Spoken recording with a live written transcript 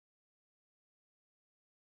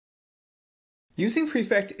Using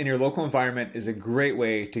Prefect in your local environment is a great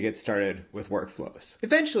way to get started with workflows.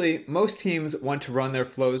 Eventually, most teams want to run their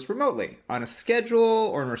flows remotely, on a schedule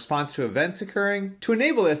or in response to events occurring. To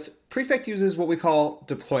enable this, Prefect uses what we call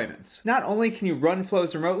deployments. Not only can you run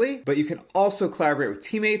flows remotely, but you can also collaborate with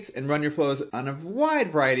teammates and run your flows on a wide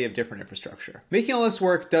variety of different infrastructure. Making all this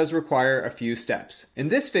work does require a few steps. In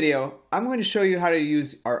this video, I'm going to show you how to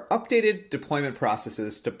use our updated deployment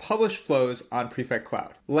processes to publish flows on Prefect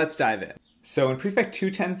Cloud. Let's dive in. So in Prefect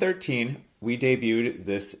 2.10.13, we debuted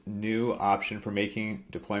this new option for making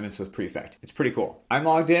deployments with Prefect. It's pretty cool. I'm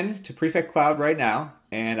logged in to Prefect Cloud right now,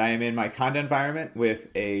 and I am in my Conda environment with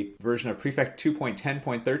a version of Prefect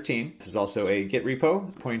 2.10.13. This is also a Git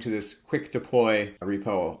repo pointing to this quick deploy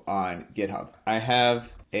repo on GitHub. I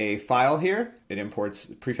have a file here. It imports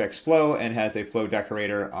Prefect's flow and has a flow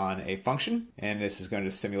decorator on a function, and this is going to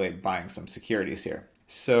simulate buying some securities here.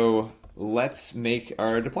 So let's make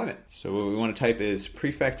our deployment. So what we want to type is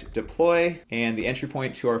prefect deploy, and the entry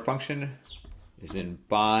point to our function is in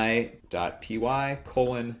buy.py :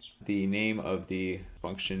 the name of the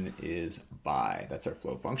function is buy. That's our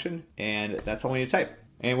flow function, and that's all we need to type.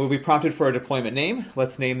 And we'll be prompted for a deployment name.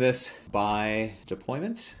 Let's name this buy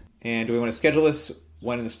deployment. And do we want to schedule this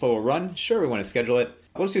when this flow will run? Sure, we want to schedule it.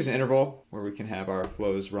 We'll just use an interval where we can have our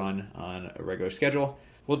flows run on a regular schedule.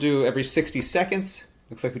 We'll do every 60 seconds.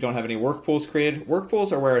 Looks like we don't have any work pools created. Work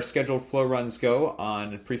pools are where our scheduled flow runs go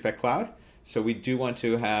on Prefect Cloud. So we do want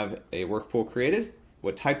to have a work pool created.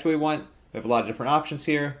 What type do we want? We have a lot of different options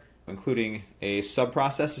here, including a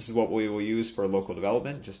sub-process. This is what we will use for local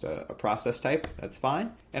development, just a process type. That's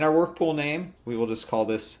fine. And our work pool name, we will just call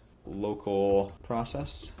this local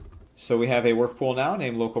process. So we have a work pool now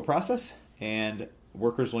named local process, and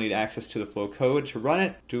workers will need access to the flow code to run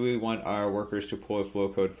it. Do we want our workers to pull a flow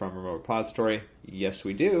code from a remote repository? Yes,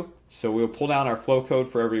 we do. So we'll pull down our flow code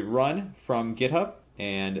for every run from GitHub,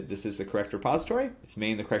 and this is the correct repository. Is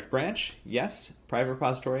main the correct branch? Yes. Private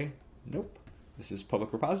repository? Nope. This is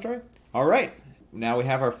public repository. All right. Now we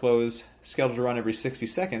have our flows scheduled to run every 60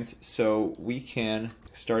 seconds, so we can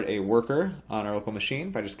start a worker on our local machine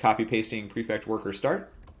by just copy pasting prefect worker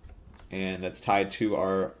start, and that's tied to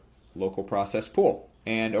our local process pool.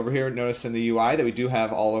 And over here, notice in the UI that we do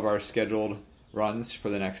have all of our scheduled runs for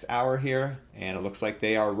the next hour here, and it looks like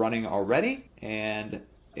they are running already, and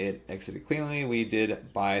it exited cleanly. We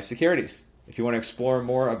did buy securities. If you want to explore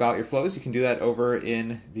more about your flows, you can do that over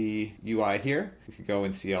in the UI here. You can go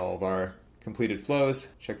and see all of our completed flows,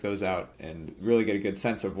 check those out, and really get a good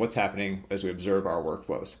sense of what's happening as we observe our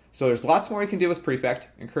workflows. So there's lots more you can do with Prefect.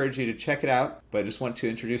 I encourage you to check it out, but I just want to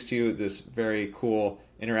introduce to you this very cool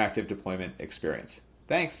interactive deployment experience.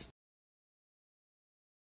 Thanks.